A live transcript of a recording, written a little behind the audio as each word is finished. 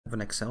of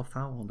an Excel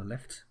file on the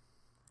left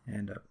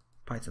and a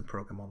Python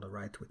program on the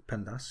right with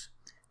Pandas,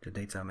 the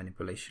data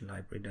manipulation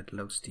library that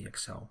loads the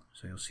Excel.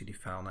 So you'll see the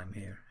file name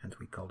here, and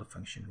we call the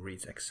function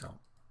read Excel.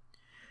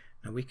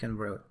 Now we can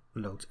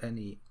load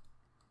any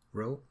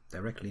row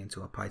directly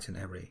into a Python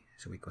array.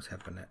 So we could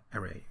have an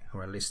array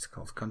or a list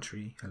called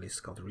country, a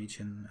list called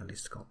region, a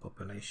list called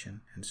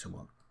population, and so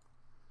on.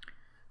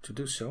 To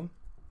do so,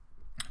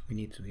 we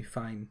need to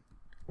define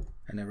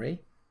an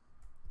array.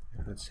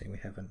 Let's say we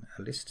have a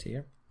list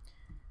here,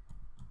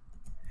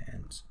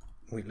 and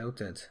we load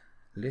that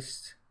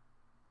list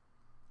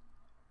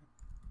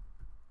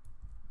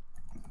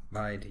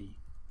by the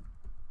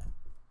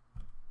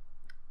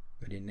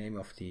name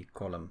of the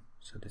column,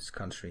 so this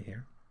country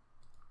here.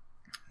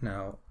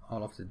 Now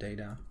all of the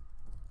data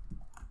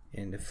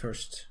in the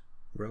first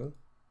row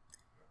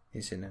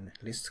is in a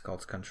list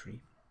called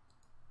country.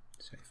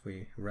 So if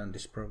we run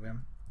this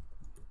program,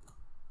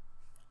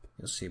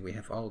 you'll see we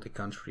have all the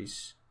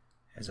countries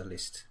as a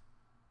list.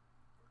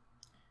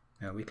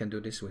 Now we can do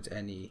this with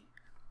any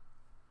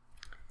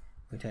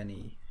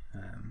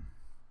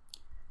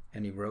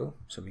row.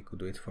 So we could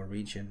do it for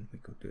region, we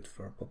could do it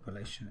for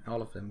population.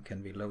 All of them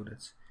can be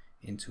loaded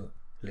into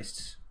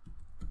lists.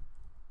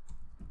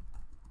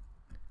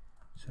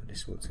 So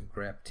this would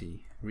grab the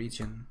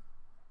region,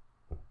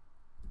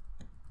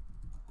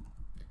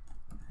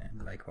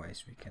 and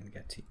likewise we can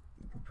get the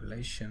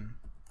population.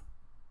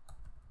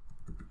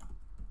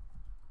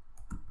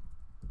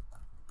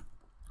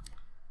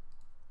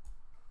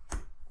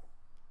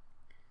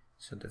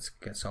 So that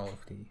gets all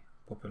of the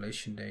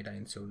population data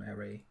into an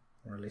array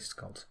or a list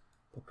called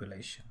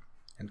population,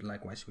 and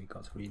likewise we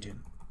got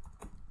region.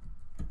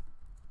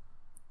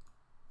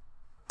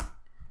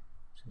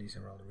 So these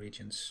are all the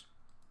regions.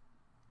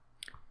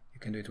 You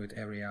can do it with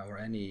area or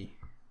any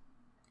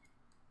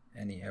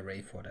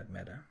array for that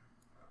matter.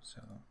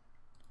 So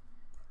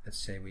let's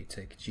say we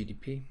take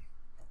GDP,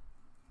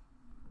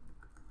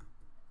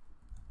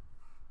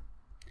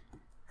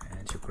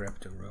 and you grab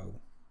the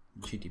row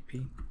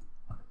GDP,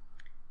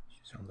 which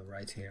is on the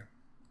right here.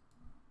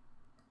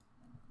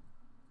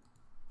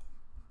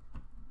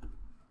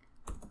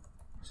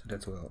 So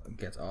that will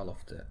get all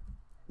of the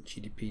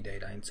GDP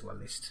data into a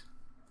list.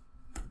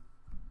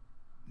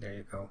 There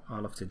you go,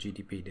 all of the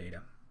GDP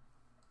data.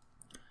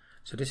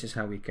 So this is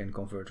how we can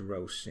convert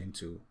rows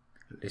into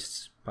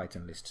lists,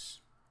 Python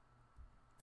lists.